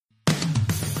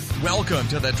Welcome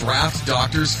to the Draft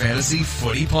Doctors Fantasy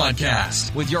Footy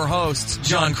Podcast with your hosts,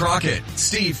 John Crockett,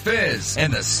 Steve Fizz,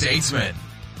 and the Statesman.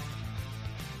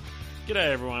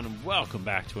 G'day everyone and welcome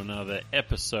back to another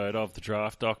episode of the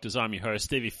Draft Doctors. I'm your host,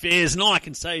 Stevie Fizz, and all I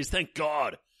can say is thank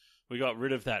God we got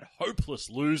rid of that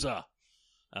hopeless loser.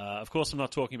 Of course, I'm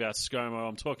not talking about ScoMo,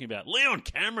 I'm talking about Leon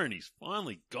Cameron. He's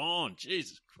finally gone.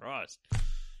 Jesus Christ.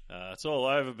 It's all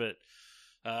over, but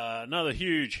another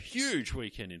huge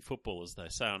weekend in football, as they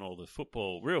say on all the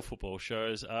real football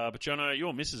shows. But Jono,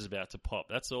 your miss is about to pop.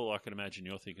 That's all I can imagine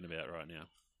you're thinking about right now.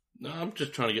 No, I'm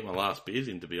just trying to get my last beers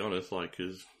in, to be honest,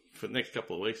 because for the next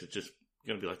couple of weeks, it's just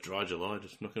going to be like dry July,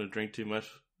 just not going to drink too much.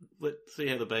 Let's see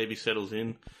how the baby settles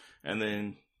in, and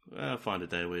then find a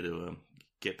day where to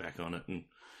get back on it. And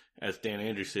as Dan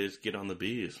Andrews says, get on the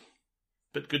beers.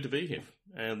 But good to be here,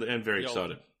 and very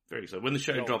excited. Very excited. When the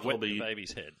show drops, I'll be...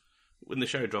 baby's head. When the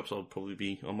show drops, I'll probably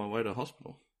be on my way to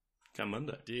hospital come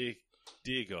Monday.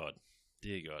 Dear God.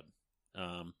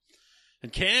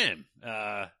 And Cam,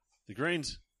 the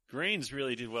Greens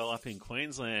really did well up in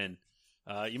Queensland.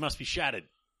 You must be shattered.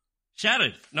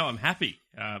 Shattered? No, I'm happy.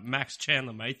 Max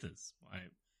Chandler-Mathers,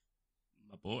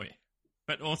 my boy.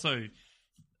 But also,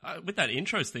 with that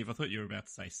intro, Steve, I thought you were about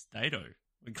to say Stato.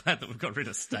 We're glad that we've got rid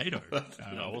of Stato.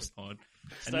 No, pod.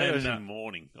 Stato's in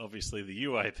mourning. Obviously, the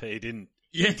UAP didn't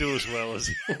do as well as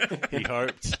he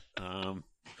hoped.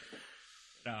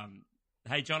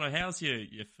 Hey, Jono, how's your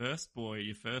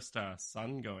first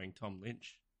son going, Tom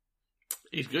Lynch?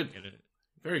 He's good.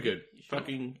 Very good. Sure.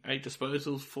 Fucking 8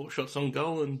 disposals, 4 shots on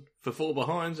goal, and for 4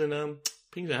 behinds, and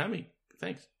pings a hammy.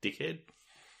 Thanks, dickhead.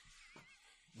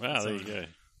 Wow, there you go.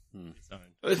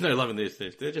 There's no love in this.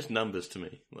 They're just numbers to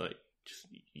me. Just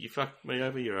you fucked me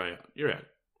over, you're out. You're out.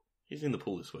 He's in the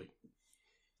pool this week.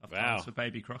 Wow. For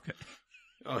Baby Crockett.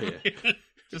 Oh, yeah.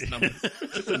 Just numbers.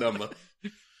 Just a number.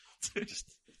 Just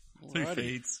 2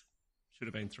 feeds. Should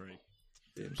have been 3.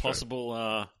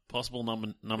 Possible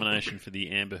nomination for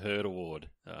the Amber Heard Award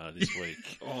this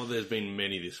week. Oh, there's been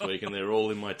many this week, and they're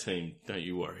all in my team. Don't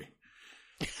you worry.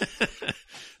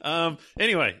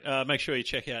 Anyway, make sure you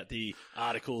check out the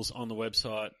articles on the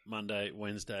website Monday,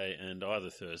 Wednesday, and either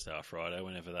Thursday or Friday,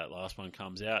 whenever that last one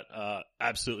comes out.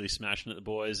 Absolutely smashing it, the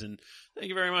boys. And thank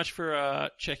you very much for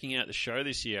checking out the show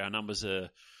this year. Our numbers are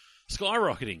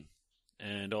skyrocketing.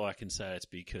 And all I can say, it's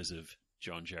because of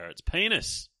John Jarrett's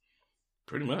penis.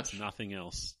 Pretty much. It's nothing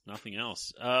else.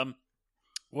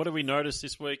 What have we noticed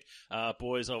this week?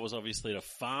 Boys, I was obviously at a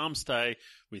farm stay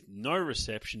with no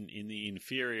reception in the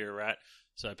inferior rat.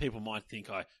 So people might think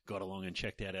I got along and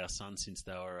checked out our sons since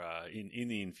they were in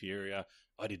the inferior.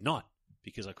 I did not,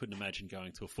 because I couldn't imagine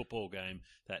going to a football game.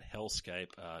 That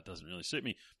hellscape doesn't really suit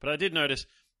me. But I did notice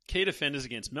key defenders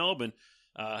against Melbourne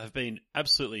have been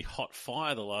absolutely hot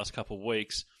fire the last couple of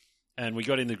weeks. And we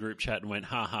got in the group chat and went,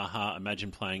 ha,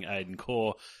 imagine playing Aiden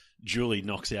Core. Julie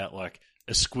knocks out like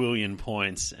a squillion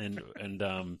points and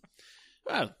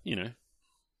well, you know.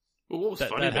 Well, what was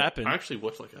funny that happened. I actually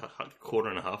watched like a quarter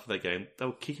and a half of that game. They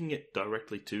were kicking it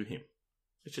directly to him.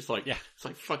 It's just like, It's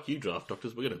like, fuck you, draft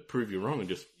doctors. We're going to prove you wrong and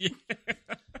just...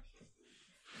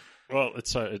 Well,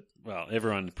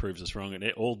 everyone proves us wrong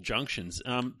at all junctions.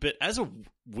 But as a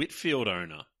Whitfield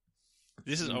owner, I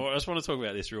just want to talk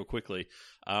about this real quickly.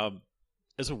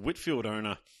 As a Whitfield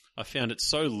owner, I found it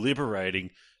so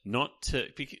liberating not to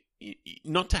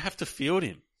have to field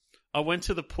him. I went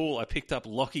to the pool. I picked up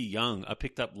Lockie Young. I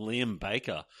picked up Liam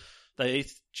Baker. They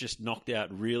just knocked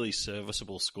out really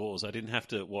serviceable scores. I didn't have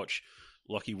to watch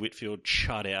Lockie Whitfield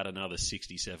shut out another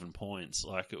 67 points.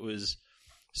 Like, it was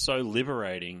so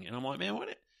liberating. And I'm like, man,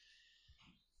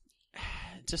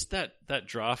 just that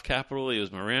draft capital. He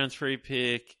was my round 3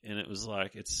 pick, and it was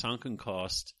like, it's sunken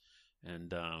cost.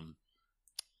 And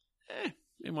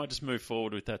we might just move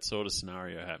forward with that sort of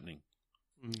scenario happening.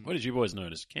 What did you boys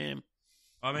notice, Cam?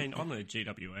 I mean, on the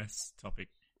GWS topic,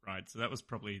 right, so that was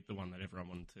probably the one that everyone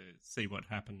wanted to see what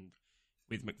happened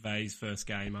with McVeigh's first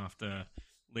game after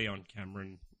Leon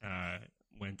Cameron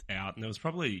went out. And there was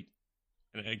probably,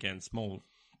 again, small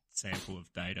sample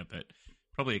of data, but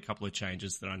probably a couple of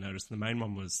changes that I noticed. The main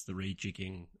one was the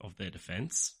rejigging of their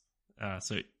defence.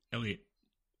 So Elliot,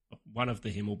 one of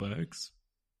the Himmelbergs,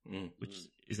 which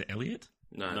is it Elliot?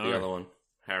 No, the other one,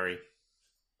 Harry.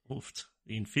 Oofed.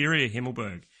 The inferior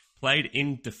Himmelberg played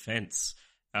in defence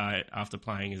after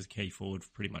playing as a key forward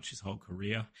for pretty much his whole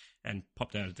career and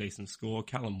popped out a decent score.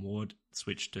 Callum Ward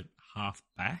switched to half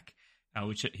back,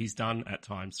 which he's done at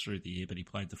times through the year, but he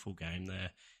played the full game there.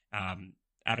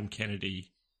 Adam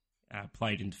Kennedy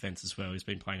played in defence as well. He's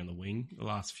been playing on the wing the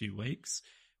last few weeks.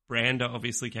 Brander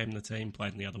obviously came in the team,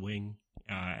 played in the other wing,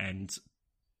 and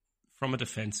from a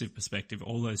defensive perspective,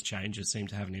 all those changes seem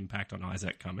to have an impact on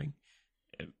Isaac Cumming.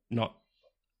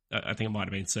 I think it might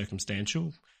have been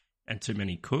circumstantial and too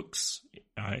many cooks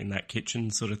in that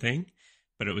kitchen sort of thing,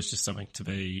 but it was just something to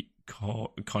be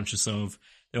conscious of.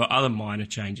 There were other minor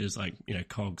changes like,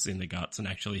 cogs in the guts and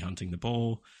actually hunting the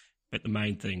ball, but the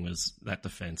main thing was that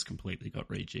defence completely got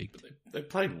rejigged. They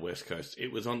played West Coast.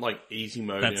 It was on easy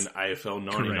mode in AFL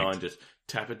 99. Correct. Just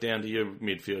tap it down to your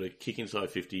midfielder, kick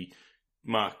inside 50,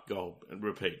 mark, goal, and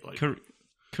repeat.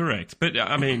 Correct. But,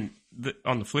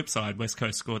 on the flip side, West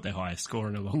Coast scored their highest score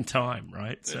in a long time,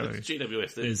 right? So it's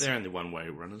GWS. They're only one-way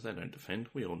runners. They don't defend.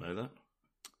 We all know that.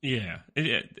 Yeah.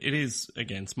 It is,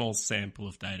 again, small sample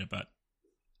of data, but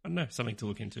I don't know, something to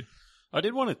look into. I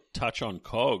did want to touch on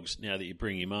Cogs now that you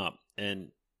bring him up, and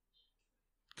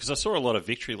because I saw a lot of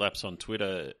victory laps on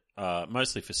Twitter,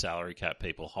 mostly for salary cap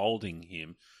people holding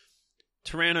him.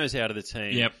 Taranto's out of the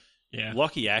team. Yep. Yeah.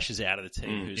 Lockie Ash is out of the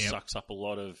team, who Yep. sucks up a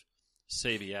lot of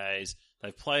CBAs.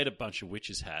 They've played a bunch of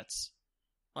witches' hats.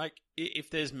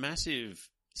 If there's massive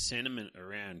sentiment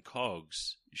around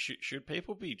Cogs, should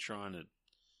people be trying to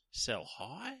sell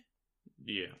high?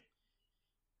 Yeah.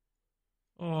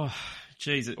 Oh,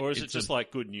 geez. Or is it just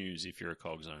good news if you're a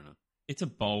Cogs owner? It's a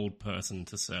bold person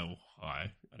to sell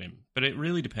high at him, but it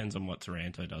really depends on what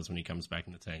Taranto does when he comes back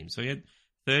in the team. So he had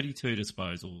 32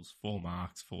 disposals, 4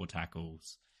 marks, 4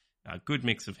 tackles, a good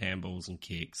mix of handballs and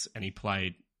kicks, and he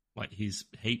played, his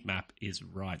heat map is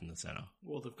right in the centre.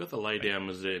 Well, they've got the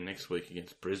laydown there next week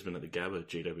against Brisbane at the Gabba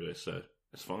GWS, so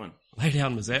that's fine.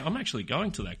 Laydown was there. I'm actually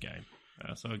going to that game,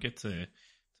 so I get to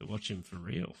watch him for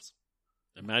reals.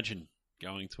 Imagine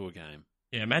going to a game.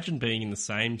 Yeah, imagine being in the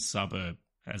same suburb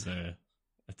as a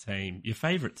team, your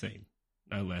favourite team,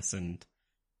 no less, and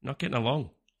not getting along.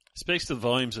 Speaks to the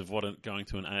volumes of what going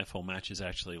to an AFL match is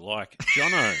actually like.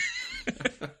 Jono,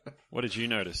 what did you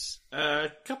notice? A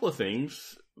couple of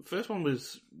things. First one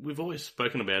was, we've always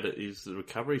spoken about it, is the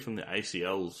recovery from the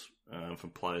ACLs from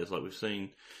players. Like we've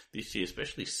seen this year,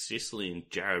 especially Sicily and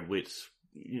Jared Witts.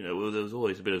 There was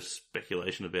always a bit of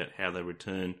speculation about how they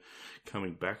return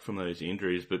coming back from those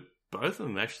injuries, but both of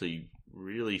them actually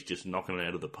really just knocking it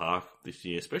out of the park this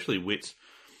year, especially Witts,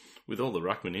 with all the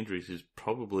ruckman injuries, is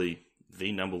probably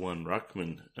the number one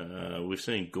ruckman. We've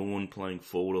seen Gawn playing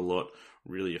forward a lot,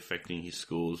 really affecting his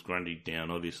scores. Grundy down,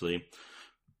 obviously.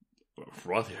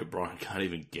 Riley O'Brien can't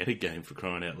even get a game, for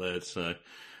crying out loud, so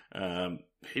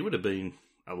he would have been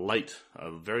a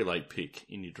very late pick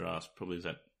in your drafts, probably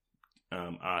that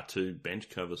R2 bench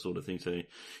cover sort of thing. So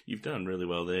you've done really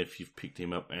well there if you've picked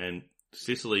him up. And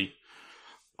Sicily,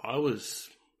 I was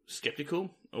sceptical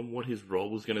on what his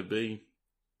role was going to be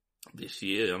this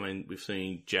year. We've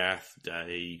seen Jaff,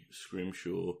 Day,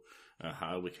 Scrimshaw,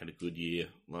 Hardwick had a good year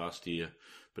last year,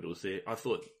 but it was there. I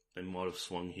thought they might have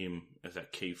swung him as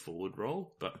that key forward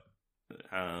role, but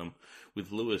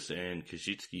with Lewis and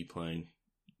Kajitsky playing,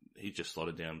 he's just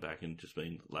slotted down back and just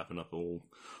been lapping up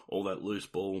all that loose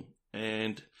ball.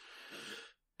 And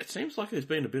it seems like there's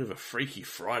been a bit of a Freaky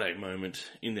Friday moment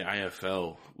in the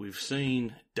AFL. We've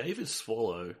seen David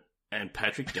Swallow and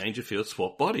Patrick Dangerfield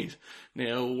swap bodies.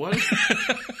 Now,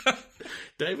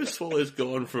 David Swallow's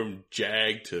gone from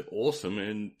Jag to awesome,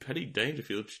 and Paddy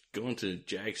Dangerfield's gone to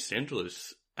Jag Central.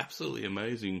 It's absolutely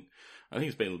amazing. I think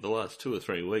it's been the last 2 or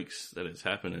 3 weeks that it's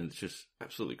happened, and it's just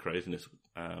absolutely craziness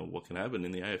what can happen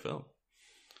in the AFL.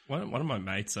 One of my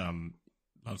mates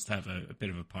loves to have a bit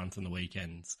of a punt on the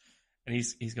weekends, and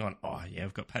he's gone, oh yeah,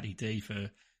 I've got Paddy D for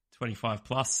 25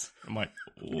 plus. I'm like,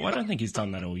 well, I don't think he's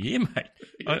done that all year, mate.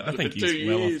 I think he's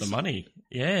well off the money.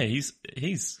 Yeah, he's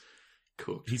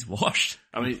cooked. He's washed.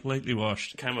 Completely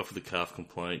washed. Came off with a calf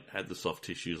complaint, had the soft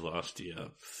tissues last year.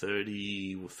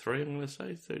 33, I'm going to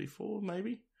say, 34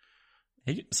 maybe.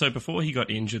 So before he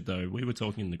got injured, though, we were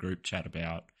talking in the group chat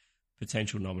about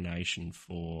potential nomination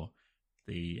for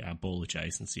the Ball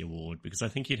Adjacency Award, because I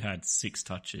think he'd had 6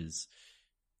 touches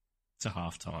to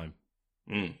halftime.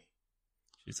 Which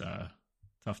is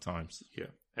tough times. Yeah.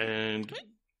 And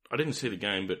I didn't see the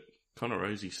game, but Connor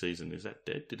Rosie's season, is that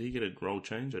dead? Did he get a role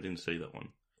change? I didn't see that one.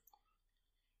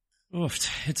 Oh,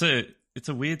 it's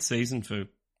a weird season for...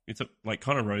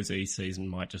 Connor Rosie's season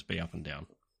might just be up and down.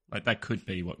 That could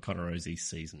be what Connor Rosie's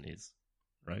season is,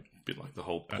 right? A bit like the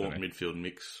whole Port midfield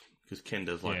mix, because Ken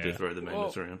does like to throw the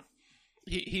madness around.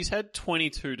 He's had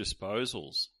 22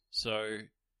 disposals, so...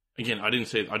 Again, I didn't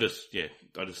see it. I just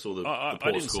saw the poor I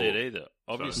didn't score. see it either,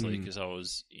 obviously, because I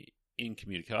was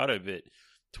incommunicado, but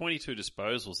 22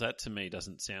 disposals, that to me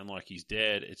doesn't sound like he's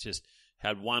dead. It's just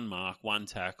had 1 mark, 1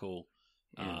 tackle.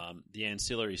 The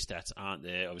ancillary stats aren't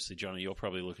there. Obviously, Johnny, you're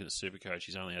probably looking at Supercoach.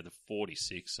 He's only had the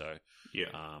 46, so...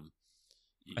 Yeah.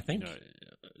 I think.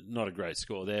 Not a great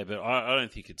score there, but I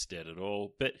don't think it's dead at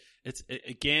all. But it's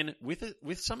again with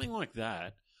something like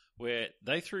that where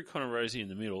they threw Connor Rosie in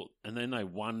the middle and then they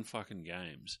won fucking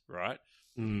games, right?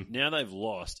 Now they've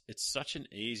lost. It's such an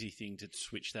easy thing to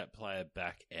switch that player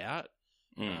back out.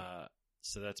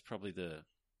 So that's probably the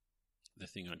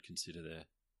thing I'd consider there.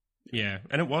 Yeah,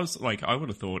 and it was like I would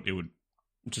have thought it would.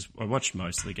 I watched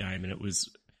most of the game, and it was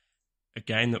a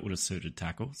game that would have suited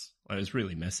tackles. Like, it was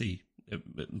really messy.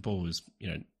 The ball was,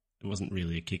 it wasn't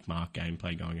really a kick mark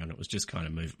gameplay going on. It was just kind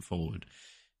of moving forward.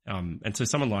 And so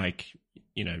someone like,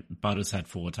 Butters had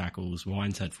 4 tackles,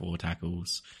 Wines had 4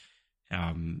 tackles,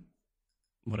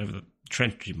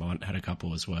 Trent Dumont had a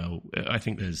couple as well. I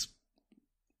think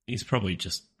he's probably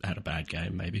just had a bad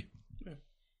game, maybe.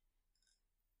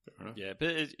 Yeah, but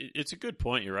it's a good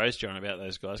point you raised, John, about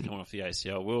those guys coming off the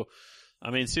ACL. Well, I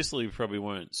mean, Sicily probably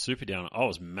weren't super down. I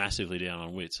was massively down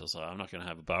on Witts. I was like, I'm not going to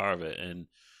have a bar of it. And,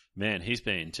 man, he's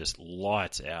been just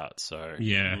lights out. So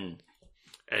yeah.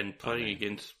 And playing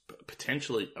against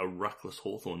potentially a ruckless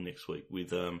Hawthorn next week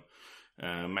with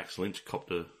Max Lynch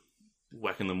copter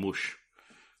whacking the mush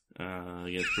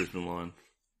against Brisbane Lion.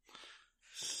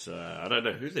 So I don't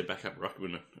know. Who's their backup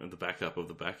ruckman and the backup of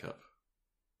the backup?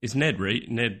 Is Ned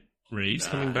Reeves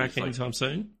coming back anytime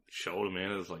soon? Shoulder,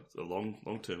 man. It's like a long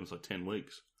term. It's like 10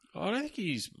 weeks. I don't think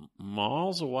he's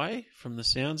miles away from the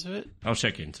sounds of it. I'll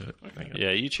check into it. Okay.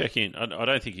 Yeah, you check in. I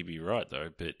don't think he'd be right, though,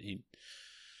 but he...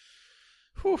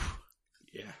 Whew.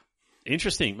 Yeah.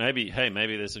 Interesting. Maybe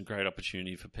there's a great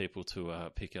opportunity for people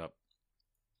to pick up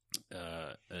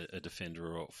a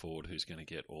defender or forward who's going to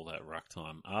get all that ruck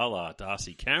time. A la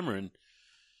Darcy Cameron,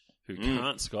 who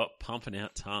can't stop pumping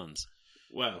out tons.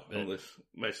 Well, unless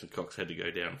Mason Cox had to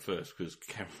go down first because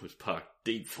Cameron was parked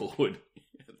deep forward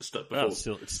at the start. Well,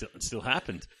 it still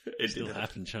happened. It still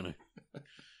happened, Jono.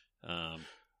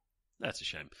 That's a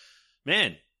shame.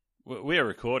 Man, we are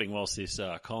recording whilst this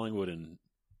Collingwood and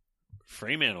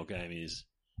Fremantle game is,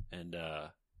 and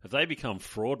have they become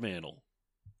Fraudmantle?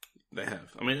 They have.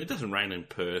 I mean, it doesn't rain in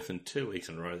Perth, and 2 weeks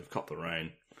in a row they've copped the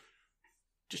rain.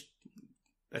 Just,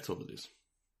 that's all it is.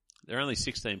 They're only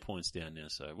 16 points down now,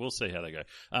 so we'll see how they go.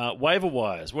 Waiver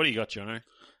wires. What do you got, Jono?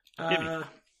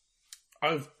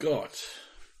 I've got...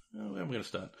 where am I going to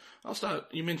start? I'll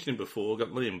start... You mentioned him before. I've got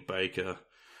Liam Baker.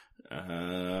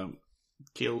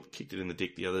 Kicked it in the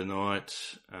dick the other night.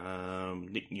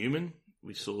 Nick Newman.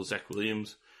 We saw Zach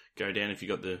Williams go down if you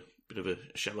got the bit of a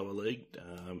shallower league.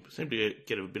 Seemed to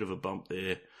get a bit of a bump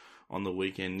there on the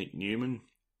weekend. Nick Newman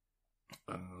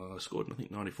scored, I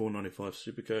think, 94, 95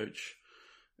 Supercoach.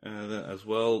 That as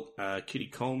well. Kitty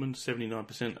Coleman,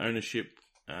 79% ownership,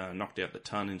 knocked out the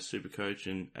ton in Supercoach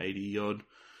and 80-odd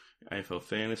AFL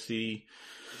Fantasy.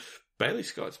 Bailey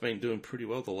Scott's been doing pretty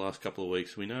well the last couple of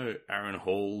weeks. We know Aaron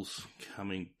Hall's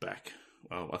coming back.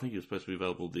 Well, I think he was supposed to be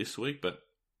available this week, but...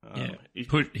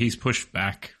 he's pushed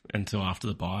back until after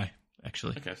the bye,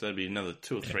 actually. Okay, so that'd be another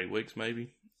 2 or 3 weeks,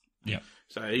 maybe. Yeah.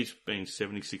 So he's been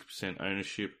 76%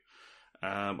 ownership.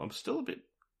 I'm still a bit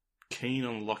keen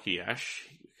on Lockie Ash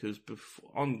because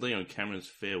on Leon Cameron's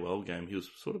farewell game, he was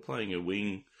sort of playing a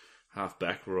wing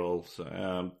half-back role.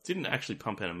 So didn't actually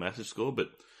pump out a massive score, but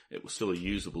it was still a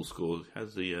usable score.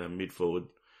 Has the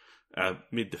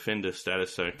mid-defender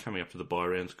status, so coming up to the bye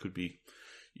rounds could be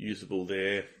usable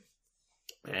there.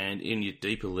 And in your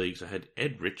deeper leagues, I had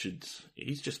Ed Richards.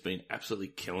 He's just been absolutely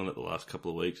killing it the last couple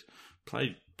of weeks.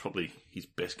 Played probably his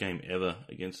best game ever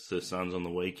against the Suns on the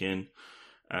weekend.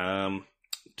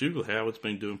 Dougal Howard's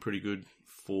been doing pretty good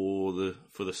for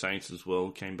the Saints as well.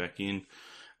 Came back in.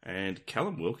 And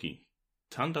Callum Wilkie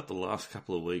turned up the last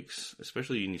couple of weeks,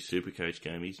 especially in his Supercoach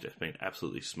game. He's just been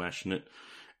absolutely smashing it.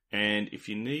 And if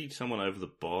you need someone over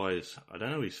the buys, I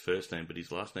don't know his first name, but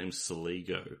his last name's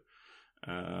Saligo.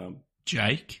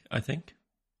 Jake, I think.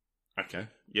 Okay.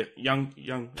 Yeah, young.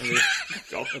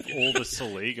 Of all the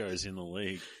Saligos in the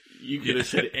league. You could have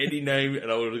said any name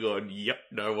and I would have gone, yep,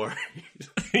 no worries.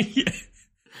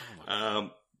 Yeah.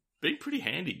 Been pretty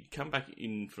handy. Come back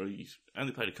in for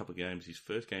only played a couple of games. His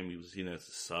first game he was in as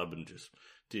a sub and just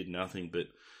did nothing, but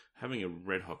having a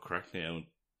red hot crack now.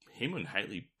 Him and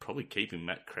Haley probably keeping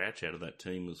Matt Crouch out of that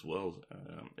team as well,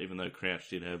 even though Crouch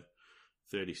did have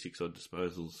 36 odd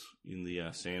disposals in the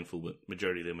Sandful, but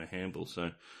majority of them are handballs. So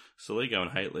Saligo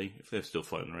and Haley, if they're still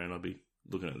floating around, I'd be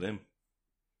looking at them.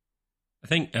 I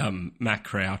think Matt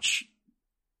Crouch,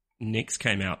 Nix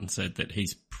came out and said that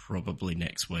he's probably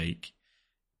next week.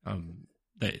 For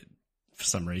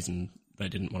some reason they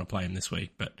didn't want to play him this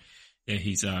week, but yeah,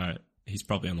 he's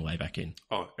probably on the way back in.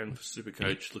 Oh, and for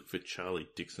Supercoach, look for Charlie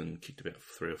Dixon. Kicked about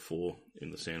 3 or 4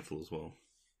 in the Sandful as well.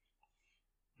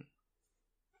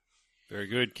 Very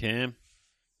good, Cam.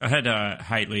 I had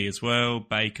Haitley as well,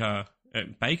 Baker.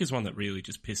 Baker's one that really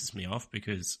just pisses me off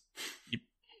because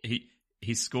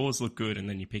his scores look good and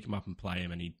then you pick him up and play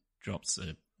him and he drops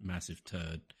a massive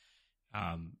turd.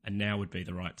 And now would be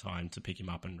the right time to pick him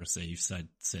up and receive said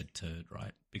turd,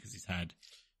 right? Because he's had,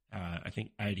 I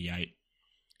think, 88.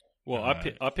 Well,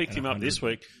 I picked him up this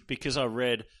week because I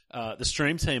read the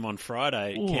stream team on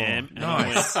Friday, Cam, and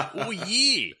nice. I went,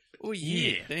 oh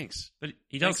yeah, thanks. But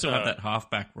he does still have that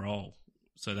halfback role,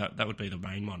 so that would be the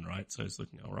main one, right? So it's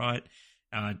looking all right.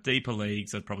 Deeper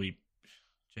leagues, I'd probably,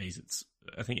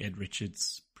 I think Ed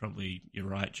Richards, probably, you're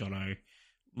right, Jono.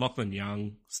 Lachlan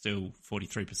Young, still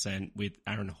 43% with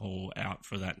Aaron Hall out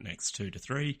for that next 2 to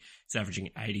 3. He's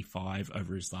averaging 85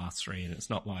 over his last 3, and it's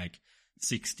not like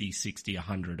 60,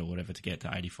 100 or whatever to get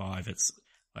to 85. It's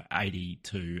like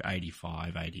 82,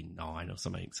 85, 89 or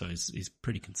something. So he's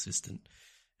pretty consistent.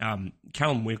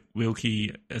 Callum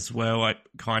Wilkie as well, I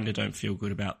kind of don't feel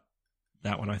good about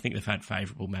that one. I think they've had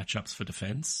favourable matchups for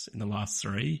defence in the last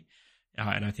 3.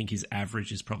 And I think his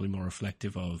average is probably more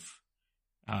reflective of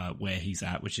where he's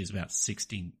at, which is about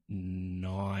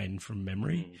 69 from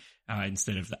memory,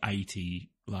 instead of the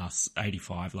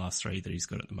 85 last 3 that he's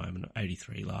got at the moment,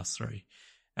 83 last 3.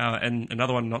 And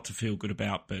another one not to feel good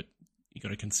about, but you got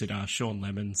to consider Sean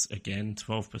Lemons again,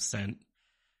 12%.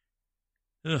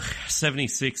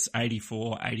 76,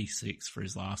 84, 86 for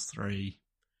his last 3.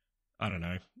 I don't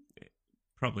know.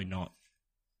 Probably not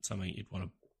something you'd want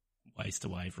to waste a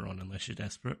waiver on unless you're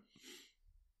desperate.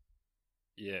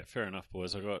 Yeah, fair enough,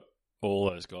 boys. I got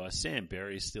all those guys. Sam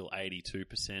Berry's still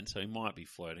 82%, so he might be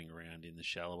floating around in the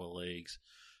shallower leagues.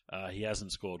 He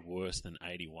hasn't scored worse than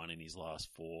 81 in his last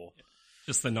 4.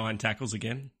 Just the 9 tackles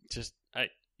again? Just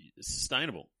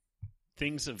sustainable.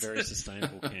 Things are very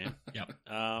sustainable, Cam. Yep.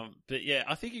 But yeah,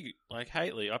 I think like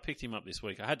Haitley, I picked him up this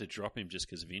week. I had to drop him just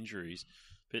because of injuries.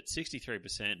 But 63%,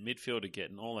 midfielder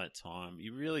getting all that time.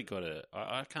 You really got to...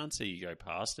 I can't see you go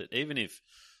past it. Even if...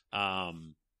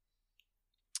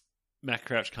 Matt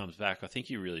Crouch comes back, I think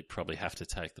you really probably have to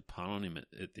take the punt on him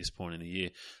at this point in the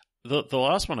year. The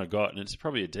last one I got, and it's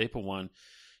probably a deeper one,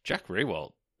 Jack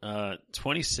Riewoldt,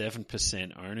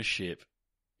 27% ownership.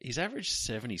 He's averaged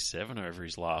 77 over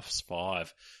his last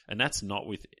 5, and that's not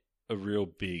with a real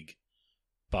big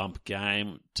bump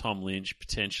game. Tom Lynch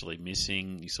potentially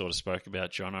missing. You sort of spoke about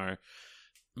Jono.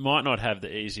 Might not have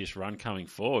the easiest run coming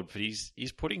forward, but he's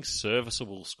putting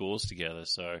serviceable scores together,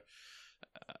 so...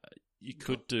 you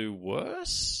could do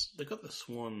worse. They got the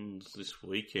Swans this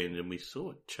weekend, and we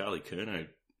saw Charlie Curnow.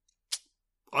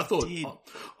 I thought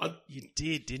you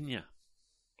did, didn't you?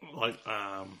 I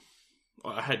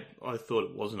thought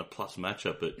it wasn't a plus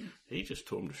matchup, but he just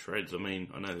tore him to shreds. I mean,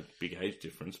 I know there's a big age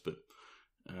difference, but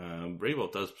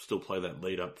Riewoldt does still play that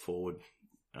lead up forward,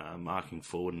 marking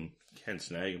forward, and can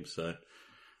snag him. So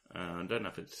I don't know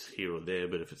if it's here or there,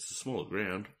 but if it's a smaller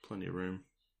ground, plenty of room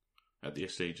at the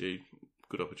SCG.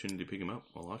 Good opportunity to pick him up.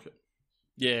 I like it.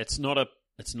 Yeah, it's not a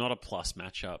plus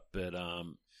matchup, but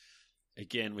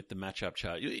again with the matchup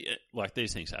chart, like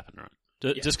these things happen,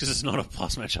 right? Just because it's not a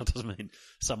plus matchup doesn't mean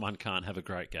someone can't have a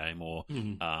great game or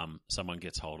someone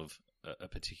gets hold of a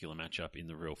particular matchup in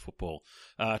the real football.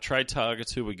 Trade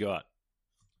targets, who we got?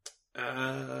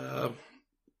 You're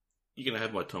gonna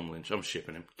have my Tom Lynch. I'm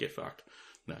shipping him. Get fucked.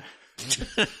 No.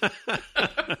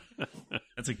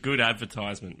 That's a good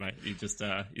advertisement, mate. You just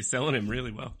you're selling him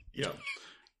really well. Yeah.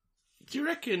 Do you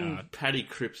reckon Paddy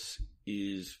Cripps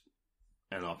is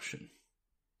an option?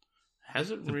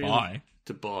 Hasn't to really buy.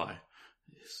 To buy.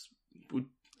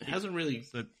 Hasn't really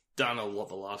done a lot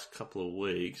the last couple of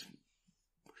weeks.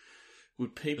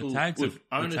 Would people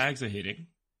the tags are hitting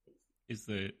is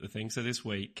the thing. So this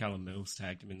week Callum Mills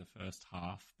tagged him in the first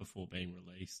half before being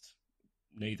released.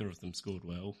 Neither of them scored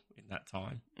well in that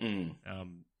time.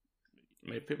 I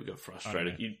mean, people got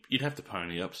frustrated. You'd have to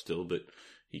pony up still, but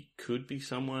he could be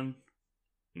someone.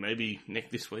 Maybe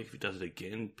this week, if he does it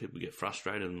again, people get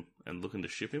frustrated and looking to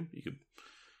ship him. You could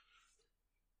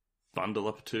bundle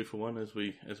up a 2-for-1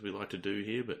 as we like to do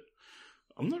here, but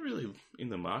I'm not really in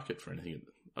the market for anything.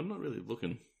 I'm not really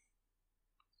looking.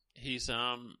 He's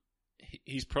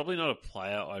probably not a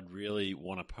player I'd really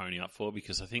want to pony up for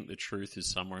because I think the truth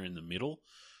is somewhere in the middle.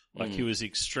 Like he was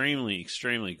extremely,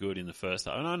 extremely good in the first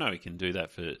half. And I know he can do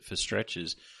that for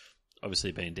stretches,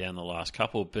 obviously being down the last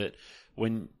couple, but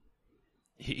when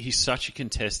he's such a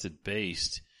contested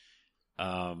beast,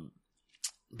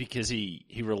 because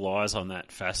he relies on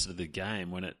that facet of the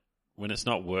game. When it's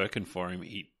not working for him,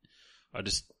 I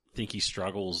just think he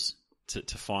struggles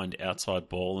to find outside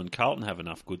ball, and Carlton have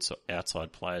enough good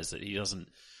outside players that he doesn't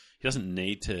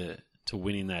need to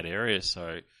win in that area.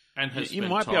 So And has you spent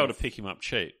might be time- able to pick him up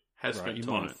cheap. Has Right, spent you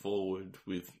time might. forward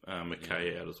with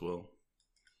McKay out as well.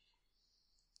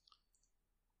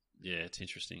 Yeah, it's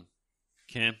interesting.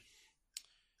 Cam?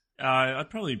 I'd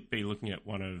probably be looking at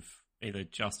one of either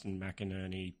Justin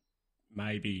McInerney,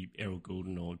 maybe Errol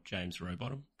Goulden, or James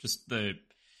Rowbottom. Just the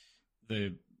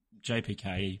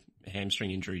JPK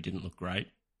hamstring injury didn't look great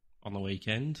on the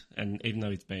weekend, and even though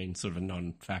he's been sort of a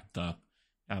non-factor,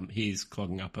 he's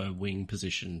clogging up a wing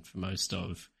position for most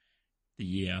of the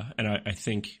year. And I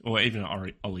think, or even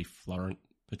Ollie Florent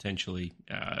potentially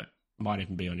might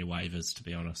even be on your waivers, to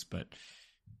be honest, but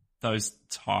those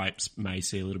types may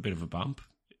see a little bit of a bump.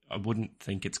 I wouldn't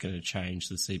think it's going to change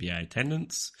the CBA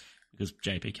attendance because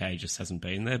JPK just hasn't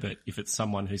been there. But if it's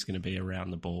someone who's going to be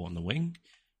around the ball on the wing,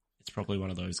 it's probably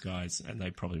one of those guys, and they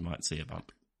probably might see a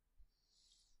bump.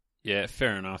 Yeah,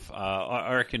 fair enough.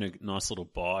 I reckon a nice little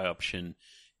buy option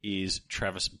is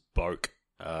Travis Boak.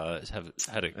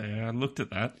 I looked at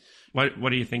that. What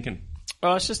are you thinking?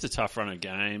 Oh, it's just a tough run of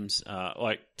games,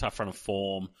 tough run of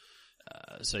form.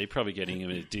 So you're probably getting him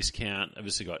at a discount.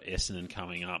 Obviously got Essendon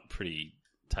coming up, pretty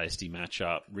tasty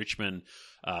matchup. Richmond,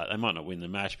 they might not win the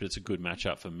match, but it's a good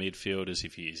matchup for midfielders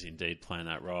if he is indeed playing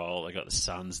that role. They got the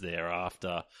Suns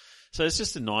thereafter. So it's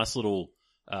just a nice little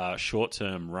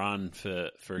short-term run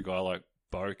for a guy like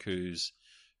Boak who's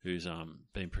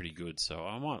been pretty good. So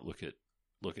I might look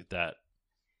at that.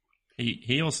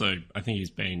 He also, I think he's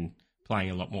been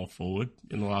playing a lot more forward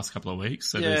in the last couple of weeks.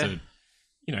 So Yeah.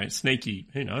 there's sneaky,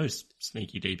 who knows,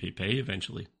 sneaky DPP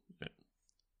eventually.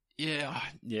 Yeah.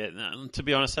 No, to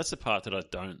be honest, that's the part that I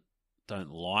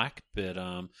don't like. But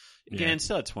again,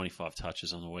 still had 25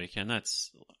 touches on the weekend.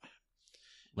 That's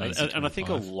Lazy and I think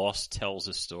a 25. loss tells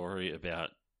a story about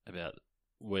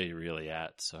where you're really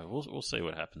at. So we'll see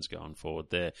what happens going forward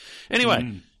there.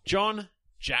 Anyway, John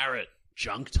Jarrett,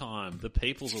 Junk Time, the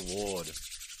People's Award.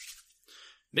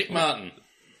 Nick Martin.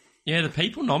 Yeah, the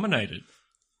people nominated.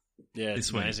 Yeah, it's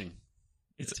This week. amazing.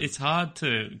 It's hard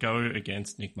to go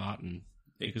against Nick Martin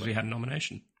because we had a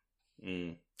nomination.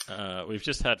 Mm. We've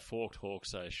just had Forked Hawk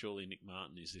say, surely Nick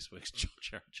Martin is this week's John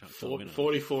Jarrett Junk Time winner.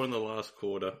 44 in the last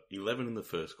quarter, 11 in the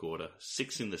first quarter,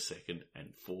 6 in the second,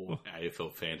 and 4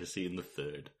 AFL fantasy in the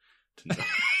third.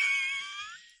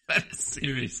 That is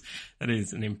serious. That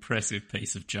is an impressive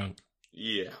piece of junk.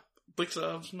 Yeah.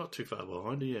 Blixar's not too far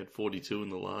behind. He had 42 in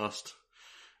the last.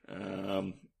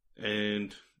 And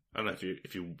I don't know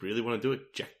if you really want to do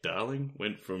it. Jack Darling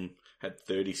had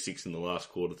 36 in the last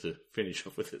quarter to finish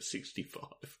off with at 65.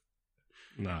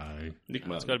 No. Nick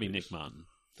Martin. It's got to be Nick Martin.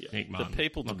 Yeah, Nick The Martin.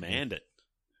 people demand it.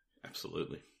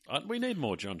 absolutely. We need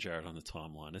more John Jarrett on the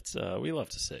timeline. It's we love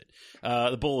to see it.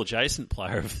 The ball adjacent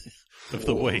player of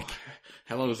the week.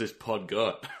 How long has this pod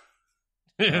got?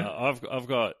 I've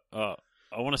got. I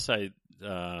want to say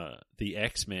the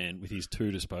X-Man with his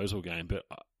 2 disposal game, but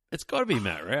it's got to be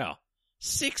Matt Rao.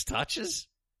 6 touches.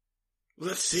 Was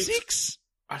that 6? 6.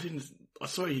 I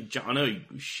saw he jump. I know he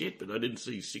was shit, but I didn't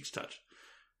see 6 touch.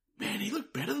 Man, he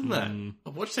looked better than that. I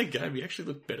watched that game. He actually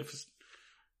looked better.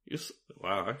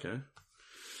 Wow, okay.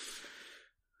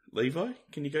 Levi?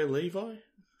 Can you go Levi?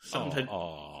 Someone had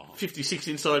 56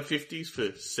 inside 50s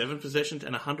for 7 possessions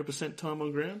and 100% time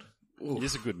on ground. It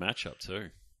is a good matchup too.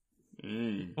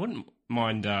 I wouldn't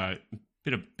mind a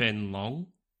bit of Ben Long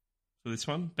for this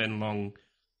one. Ben Long,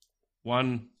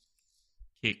 1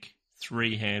 kick,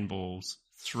 3 handballs,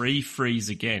 3 frees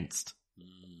against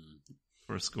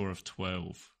for a score of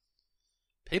 12.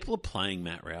 People are playing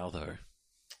Matt Rao though.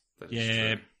 That is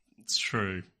Yeah, true. it's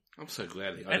true. I'm so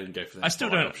glad I didn't go for that. I still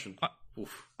buy don't. option.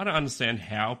 I don't understand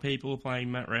how people are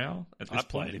playing Matt Rao at this I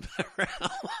played point. him, Matt Rao.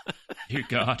 You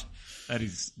God, that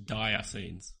is dire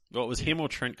scenes. Well, it was him or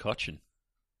Trent Cotchin.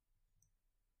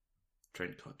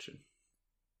 Trent Cotchin.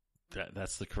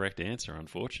 That's the correct answer,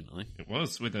 unfortunately. It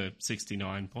was with a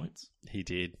 69 points. He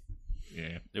did.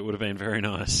 Yeah. It would have been very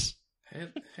nice.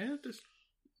 How does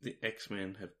the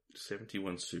X-Men have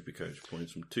 71 Supercoach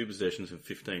points from 2 possessions and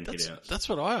 15 hit-outs? That's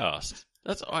what I asked.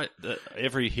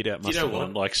 Every hit out must You know have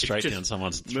gone what? like straight It's just down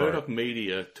someone's throat. Murdoch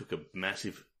Media took a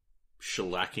massive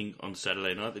shellacking on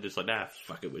Saturday night. They're just like,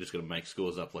 fuck it, we're just going to make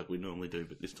scores up like we normally do,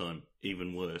 but this time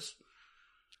even worse.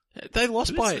 They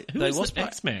lost by Who is the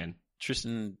X-Man?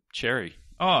 Tristan Cherry.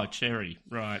 Oh, Cherry.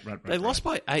 Right. They lost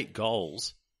by 8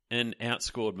 goals and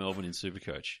outscored Melbourne in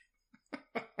Supercoach.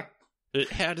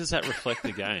 How does that reflect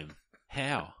the game?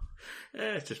 How?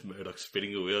 It's just Murdoch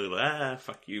spinning a wheel like,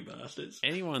 fuck you bastards.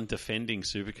 Anyone defending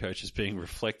Supercoach as being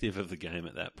reflective of the game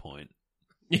at that point,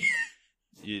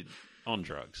 you're on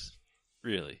drugs.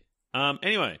 Really.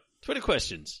 Anyway, Twitter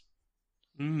questions.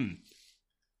 Do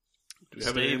we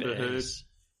have any ever heard?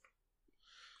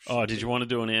 Oh, did you want to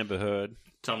do an Amber Heard?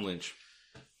 Tom Lynch.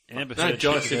 Amber No, Heard.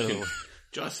 Jai should be Simpkin.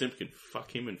 Jai Simpkin,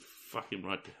 fuck him and fuck him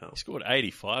right to hell. He scored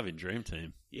 85 in Dream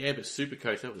Team. Yeah, but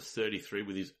Supercoach, that was 33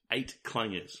 with his 8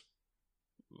 clangers.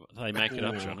 They make it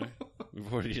up, Johnny.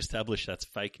 We've already established that's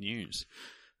fake news.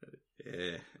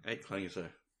 Yeah, 8 clangers though,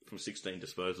 from 16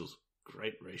 disposals.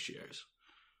 Great ratios.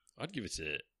 I'd give it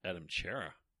to Adam Chera.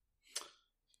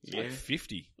 It's Yeah. like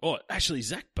 50. Oh, actually,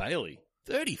 Zach Bailey,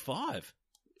 35.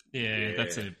 Yeah, Yeah.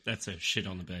 that's a shit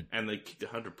on the bed. And they kicked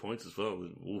 100 points as well.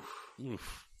 Oof.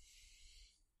 Oof.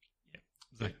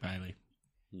 Zach Bailey.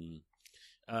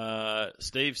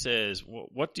 Steve says,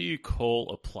 what do you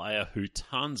call a player who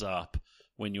turns up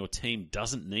when your team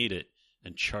doesn't need it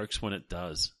and chokes when it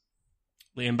does?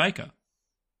 Liam Baker.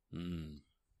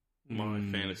 My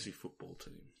fantasy football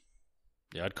team.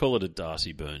 Yeah, I'd call it a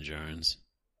Darcy Burn-Jones.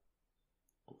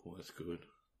 Oh, that's good.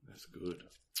 That's good.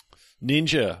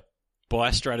 Ninja,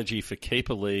 buy strategy for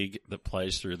keeper league that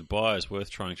plays through the buy is worth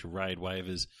trying to raid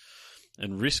waivers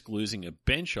and risk losing a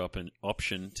bench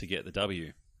option to get the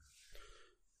W.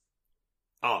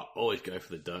 Oh, always go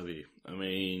for the W. I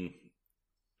mean,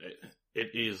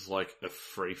 it is like a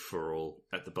free-for-all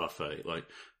at the buffet. Like,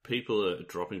 people are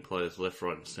dropping players left,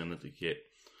 right and centre to get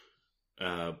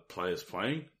players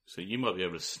playing. So you might be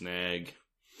able to snag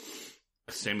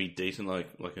a semi-decent, who's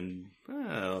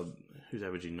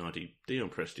averaging 90? Dion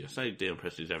Presti. I say Dion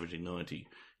Presti's averaging 90.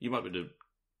 You might be able to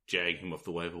jag him off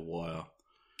the waiver wire.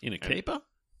 In a keeper?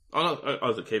 Oh, no, I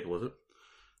was a keeper, was it?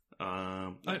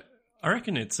 I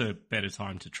reckon it's a better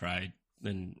time to trade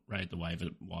than raid the waiver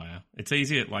wire. It's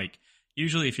easier,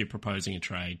 usually if you're proposing a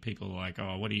trade, people are like,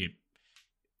 oh, what do you...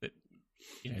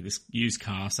 this used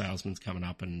car salesman's coming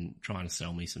up and trying to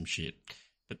sell me some shit.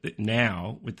 But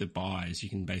now, with the buys, you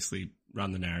can basically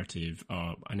run the narrative,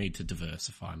 oh, I need to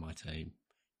diversify my team.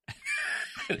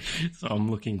 So I'm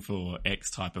looking for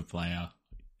X type of player.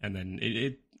 And then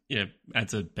it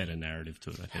adds a better narrative to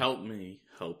it, I think. Help me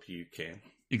help you, Cam.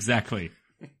 Exactly.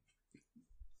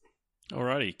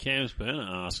 Alrighty, Cam's Burner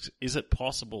asks, is it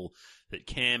possible that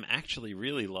Cam actually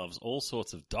really loves all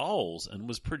sorts of dolls and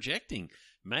was projecting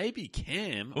maybe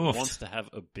Cam Oof. wants to have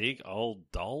a big old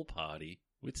doll party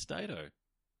with Stato?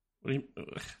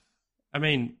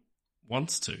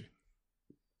 Wants to.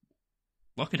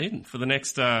 Lock it in for the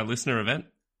next listener event.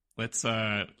 Let's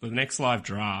the next live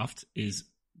draft is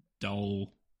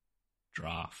doll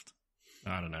draft.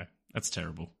 I don't know. That's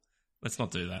terrible. Let's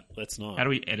not do that. Let's not. How do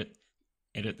we edit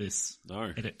this?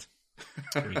 No. Edit.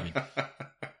 Very good.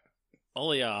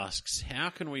 Ollie asks, how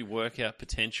can we work out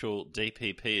potential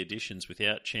DPP additions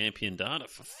without champion data?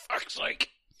 For fuck's sake.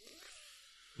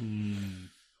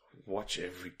 Watch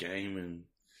every game and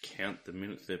count the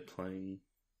minutes they're playing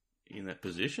in that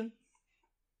position.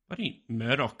 Buddy,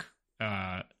 Murdoch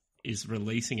is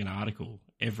releasing an article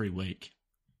every week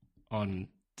on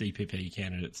DPP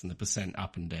candidates and the percent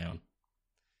up and down.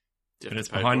 But it's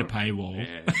behind a paywall.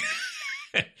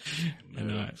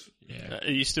 Yeah. Yeah.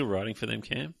 Are you still writing for them,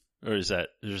 Cam? Or is that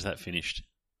finished?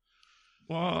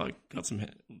 Well, I got some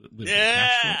little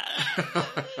Yeah! cash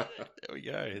for it. There we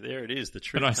go. There it is. The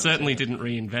truth But I comes certainly out. didn't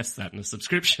reinvest that in a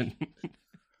subscription.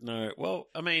 No. Well,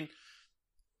 I mean,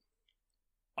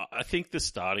 I think the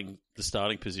starting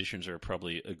positions are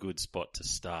probably a good spot to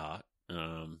start.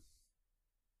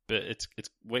 But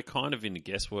we're kind of into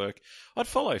guesswork. I'd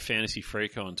follow Fantasy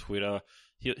Freako on Twitter.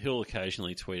 He'll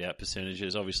occasionally tweet out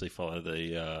percentages. Obviously, follow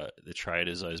the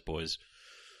traders. Those boys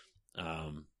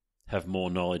have more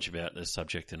knowledge about the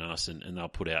subject than us, and they'll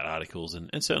put out articles and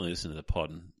certainly listen to the pod.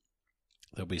 And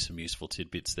there'll be some useful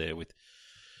tidbits there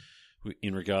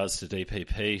in regards to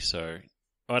DPP. So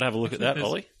I'd have a look at that,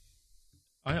 Ollie.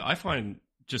 I find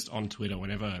just on Twitter,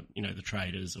 whenever the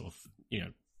traders or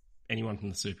anyone from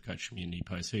the Supercoach community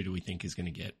posts, who do we think is going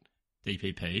to get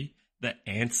DPP? The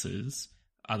answers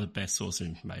are the best source of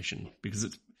information, because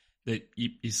it's that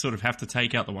you sort of have to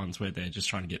take out the ones where they're just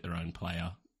trying to get their own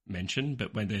player mentioned,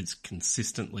 but when there's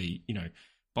consistently,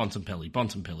 Bontempelli,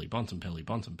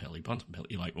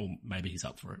 you're like, well, maybe he's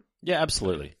up for it. Yeah,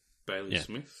 absolutely. Bailey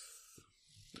Smith.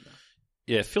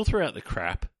 Yeah, filter out the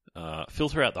crap,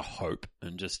 filter out the hope,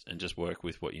 and just work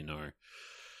with what you know.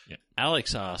 Yeah.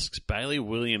 Alex asks, Bailey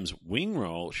Williams wing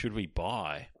roll, should we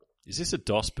buy? Is this a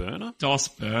DOS burner? DOS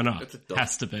burner. It's a DOS.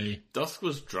 Has to be. Dusk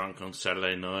was drunk on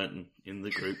Saturday night and in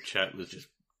the group chat was just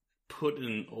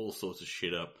putting all sorts of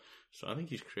shit up. So I think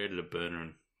he's created a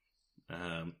burner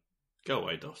and go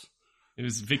away, DOS. It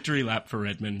was victory lap for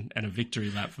Redmond and a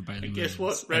victory lap for Bailey And Williams. guess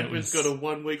what? Redmond's got a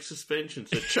 1 week suspension,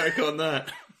 so choke on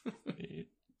that.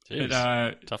 Jeez,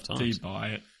 But tough do you times. buy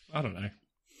it? I don't know.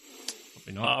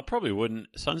 Probably not. I probably wouldn't.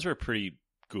 Suns are a pretty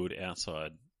good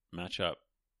outside matchup.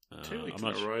 2 weeks I'm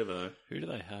in not a row, though. Who do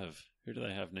they have? Who do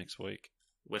they have next week?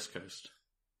 West Coast.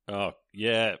 Oh,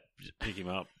 yeah. Pick him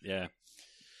up. Yeah.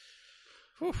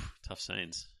 Whew, tough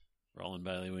scenes. Roland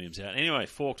Bailey-Williams out. Anyway,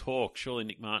 Forked Hawk. Surely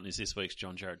Nick Martin is this week's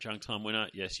John Jarrett Junk Time winner.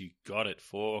 Yes, you got it,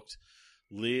 Forked.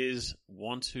 Liz,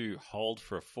 want to hold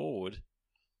for a forward.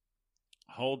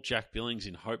 Hold Jack Billings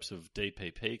in hopes of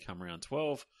DPP come round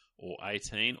 12 or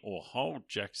 18, or hold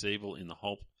Jack Zeeble in the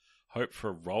hope for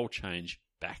a role change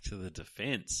back to the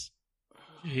defence.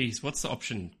 Jeez, what's the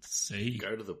option C?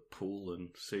 Go to the pool and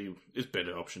see. There's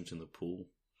better options in the pool.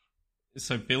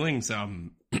 So Billings,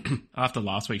 after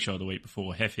last week's show, the week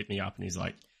before, Hef hit me up and he's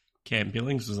like, Cam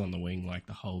Billings was on the wing like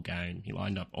the whole game. He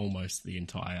lined up almost the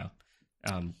entire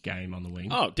game on the wing.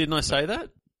 Oh, didn't I say that?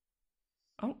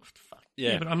 Oh, fuck.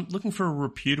 Yeah. But I'm looking for a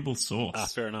reputable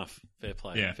source. Fair enough. Fair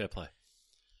play. Yeah. Fair play.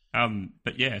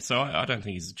 But yeah, so I don't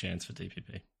think he's a chance for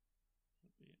DPP.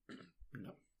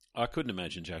 No. I couldn't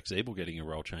imagine Jack Zeeble getting a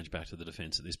role change back to the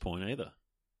defence at this point either.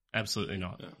 Absolutely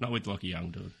not. Yeah. Not with Lockie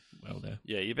Young doing well there.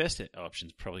 Yeah, your best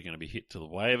option's probably going to be hit to the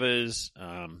waivers,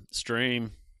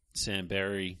 Stream, Sam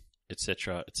Berry,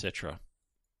 etc., etc.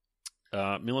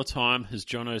 Miller time has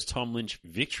Jono's Tom Lynch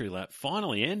victory lap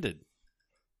finally ended.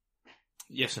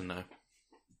 Yes and no.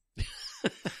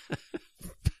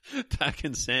 Pack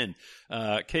and send.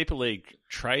 Keeper League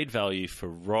trade value for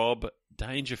Rob,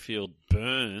 Dangerfield,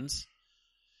 Burns,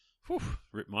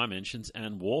 rip my mentions,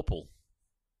 and Warple.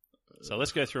 So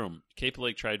let's go through them. Keeper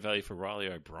League trade value for Riley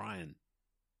O'Brien.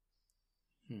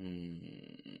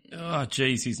 Oh,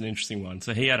 geez, he's an interesting one.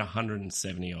 So he had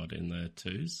 170 odd in the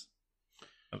twos.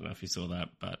 I don't know if you saw that,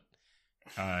 but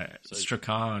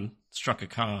Strachan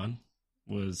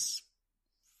was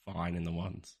fine in the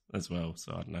ones as well.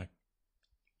 So I don't know.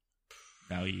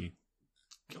 Value.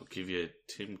 I'll give you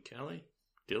Tim Kelly,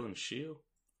 Dylan Shield.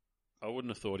 I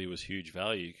wouldn't have thought he was huge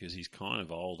value because he's kind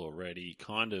of old already,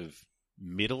 kind of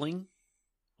middling.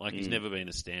 Like he's never been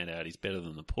a standout. He's better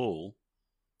than the pool.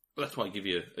 Well, that's why I give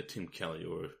you a Tim Kelly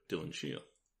or a Dylan Shield.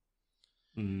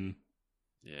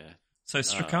 Yeah. So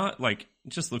Strachan,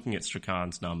 just looking at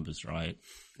Strachan's numbers, right?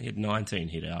 He had 19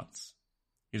 hit-outs.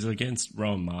 He was against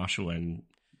Rowan Marshall and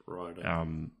Ryder.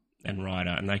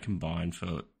 And they combined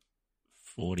for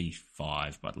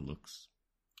 45 by the looks.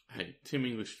 Hey, Tim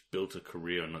English built a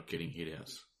career on not getting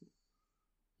hit-outs.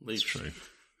 It's true.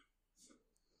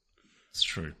 It's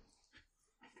true.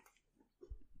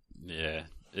 Yeah,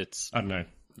 it's... I don't know.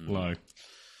 Low.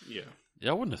 Yeah.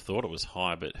 Yeah, I wouldn't have thought it was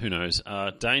high, but who knows.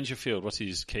 Dangerfield, what's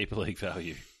his Keeper League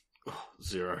value? Oh,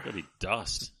 0. That'd be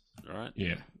dust, right?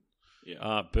 Yeah.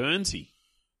 Yeah. Burnsy.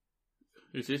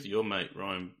 Who's this? Your mate,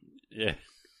 Ryan. Yeah.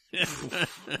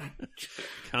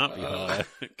 Can't be high.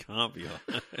 Can't be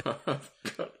high. I've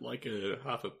got like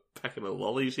half a packet of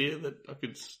lollies here that I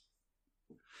could...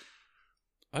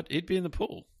 He'd be in the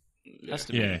pool. Yeah. Has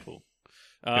to be in the pool.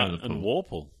 And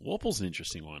Warple. Warple's an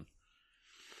interesting one.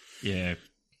 Yeah.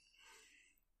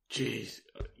 Jeez.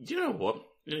 You know what?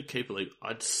 In a Keeper League,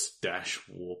 I'd stash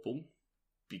Warple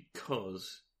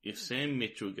because if Sam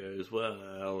Mitchell goes,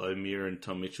 well, O'Meara and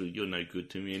Tom Mitchell, you're no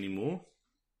good to me anymore,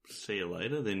 see you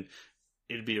later, then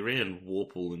it'd be around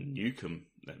Warple and Newcomb,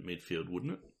 that midfield,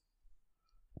 wouldn't it?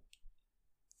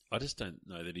 I just don't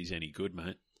know that he's any good,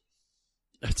 mate.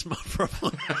 That's my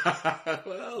problem.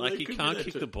 Well, he can't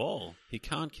kick the ball. He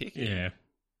can't kick it. Yeah.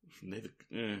 Neither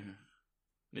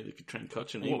could Trent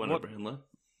Cotchin. He won a Brownlow.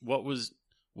 What was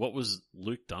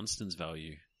Luke Dunstan's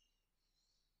value?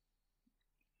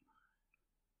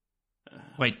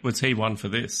 Wait, was he one for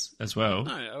this as well?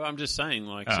 No, I'm just saying,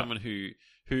 someone who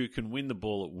can win the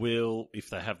ball at will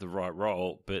if they have the right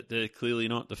role, but they're clearly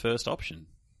not the first option.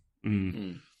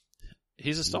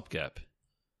 He's a stopgap.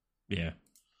 Yeah.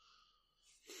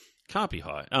 Can't be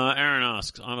high. Aaron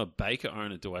asks, I'm a Baker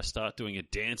owner. Do I start doing a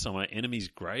dance on my enemies'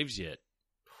 graves yet?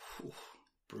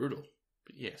 Brutal.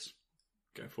 But yes.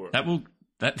 Go for it.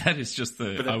 That is just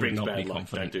the... But that I would brings not bad be luck.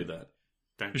 confident. Don't do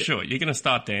that. For sure. You're going to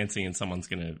start dancing and someone's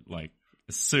going to,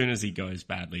 as soon as he goes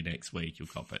badly next week, you'll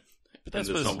cop it. But that's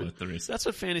not worth the risk. That's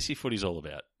what fantasy footy's all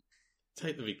about.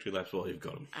 Take the victory laps while you've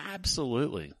got them.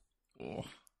 Absolutely. Oh.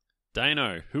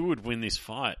 Dano, who would win this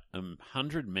fight?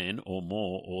 100 men or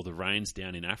more, or the Rains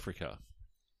down in Africa?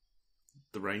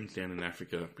 The Rains down in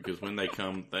Africa, because when they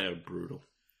come, they are brutal.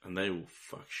 And they will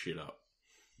fuck shit up.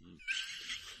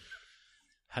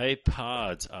 Hey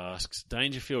Pards asks,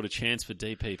 Dangerfield a chance for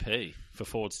DPP? For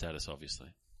forward status, obviously.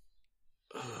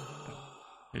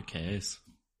 Who cares?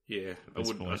 Yeah,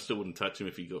 I still wouldn't touch him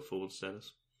if he got forward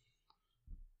status.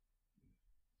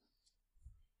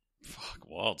 Fuck,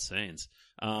 wild scenes.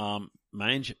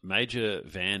 Major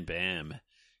Van Bam.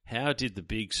 How did the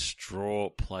big straw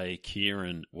play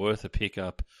Kieran? Worth a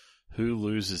pickup. Who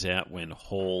loses out when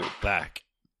Hall back?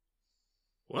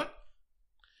 What?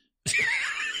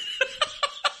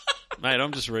 Mate,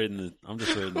 I'm just reading the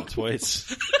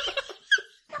tweets.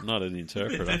 I'm not an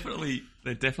interpreter.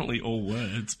 They're definitely all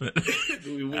words, but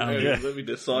Let me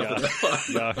decipher that one.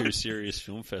 Yahoo Serious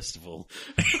Film Festival.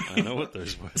 I know what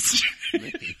those words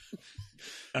mean.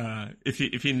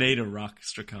 If you need a ruck,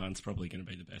 Strachan's probably going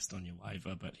to be the best on your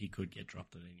waiver, but he could get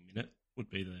dropped at any minute.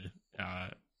 Would be the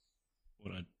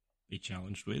what I'd be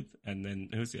challenged with. And then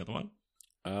who's the other one?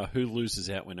 Who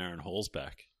loses out when Aaron Hall's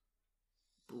back?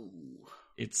 Ooh.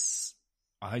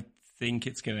 I think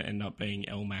it's going to end up being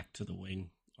Elmac to the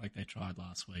wing, like they tried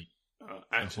last week.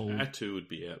 Atu would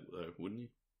be out though, wouldn't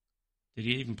he? Did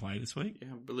he even play this week? Yeah,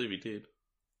 I believe he did.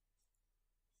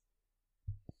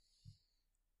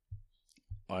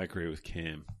 I agree with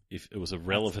Cam. If it was a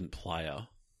relevant player.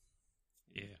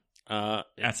 Yeah.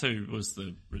 Atu was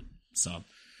the sub.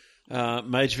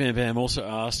 Mage Van Bam also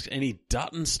asks, any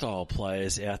Dutton-style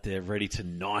players out there ready to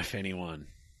knife anyone?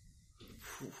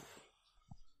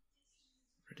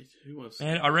 Ready to? Who was?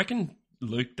 Man, I reckon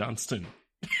Luke Dunstan.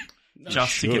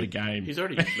 Just to get a game. He's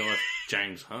already knifed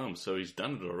James Harms, so he's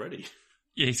done it already.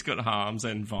 Yeah, he's got Harms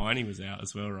and Viney was out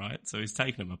as well, right? So he's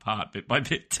taken them apart bit by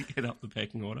bit to get up the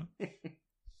pecking order.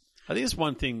 I think it's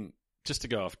one thing, just to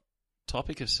go off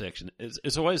topic of section,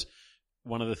 it's always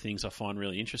one of the things I find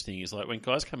really interesting is like when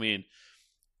guys come in,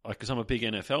 like because I'm a big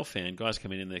NFL fan, guys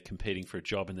come in and they're competing for a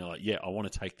job and they're like, yeah, I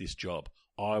want to take this job.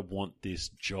 I want this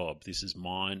job. This is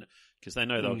mine. Because they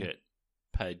know they'll get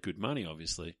paid good money,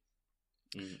 obviously.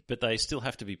 But they still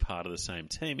have to be part of the same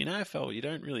team. In AFL, you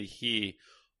don't really hear,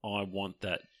 I want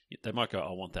that. They might go,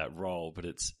 I want that role, but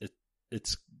it's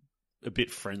a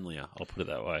bit friendlier, I'll put it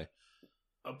that way.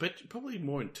 I bet probably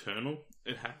more internal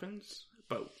it happens,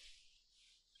 but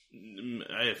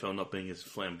AFL not being as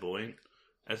flamboyant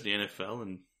as the NFL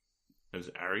and as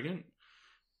arrogant,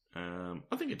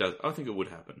 I think it does. I think it would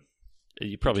happen.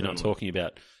 You're probably not talking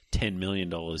about $10 million.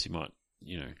 You might,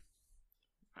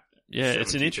 Yeah,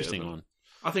 it's an interesting one.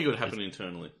 I think it would happen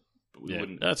internally. But we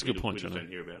wouldn't. That's a good point, we John. don't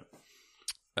hear about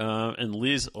it. And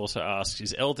Liz also asks,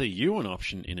 is LDU an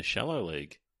option in a shallow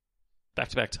league?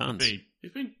 Back-to-back tons.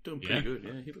 He's been doing pretty good.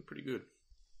 Yeah, he looked pretty good.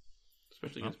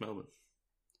 Especially against Melbourne.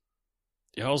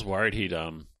 Yeah, I was worried he'd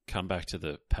come back to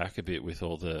the pack a bit with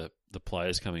all the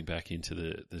players coming back into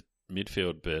the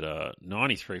midfield, but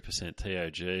 93%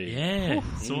 TOG. Yeah,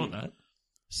 saw that.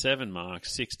 7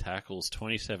 marks, 6 tackles,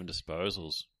 27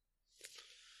 disposals.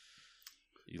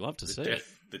 You love to see it.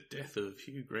 The death of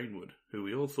Hugh Greenwood, who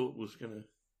we all thought was going to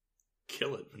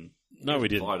kill it. And no, we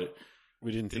didn't. Fight it.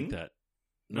 We didn't think that.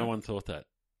 No one thought that.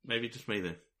 Maybe just me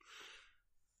then.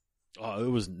 Oh, it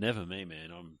was never me, man.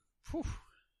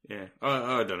 Yeah,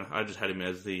 I don't know. I just had him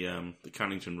as the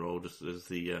Cunnington role, just as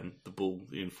the bull,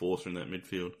 the enforcer in that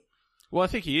midfield. Well, I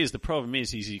think he is. The problem is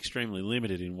he's extremely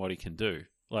limited in what he can do.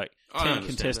 Like 10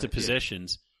 contested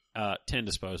possessions, 10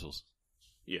 disposals.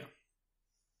 Yeah.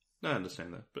 No, I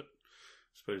understand that, but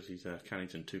I suppose he's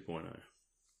Cunnington 2.0.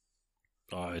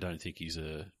 I don't think he's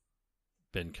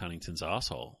Ben Cunnington's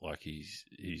arsehole. Like,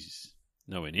 he's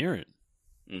nowhere near it.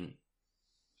 Mm.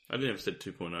 I never said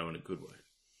 2.0 in a good way.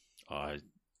 I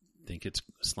think it's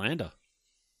slander.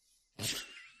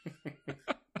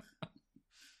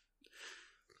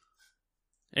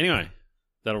 Anyway,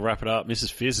 that'll wrap it up.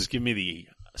 Mrs. Fizz has given me the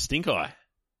stink eye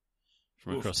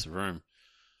from across the room.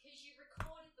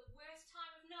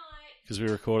 Because we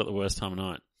record at the worst time of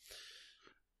night.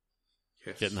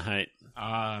 Yes. Getting the hate.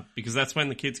 Because that's when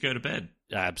the kids go to bed.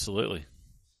 Absolutely.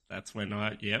 That's when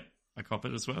I cop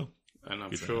it as well. And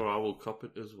I'm sure I will cop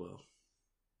it as well.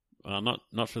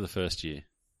 Not for the first year.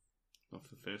 Not for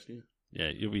the first year? Yeah,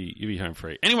 you'll be home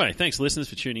free. Anyway, thanks listeners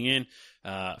for tuning in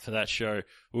for that show.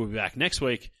 We'll be back next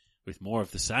week with more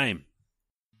of the same.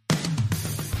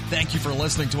 Thank you for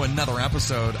listening to another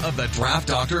episode of the Draft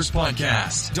Doctors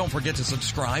Podcast. Don't forget to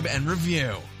subscribe and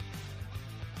review.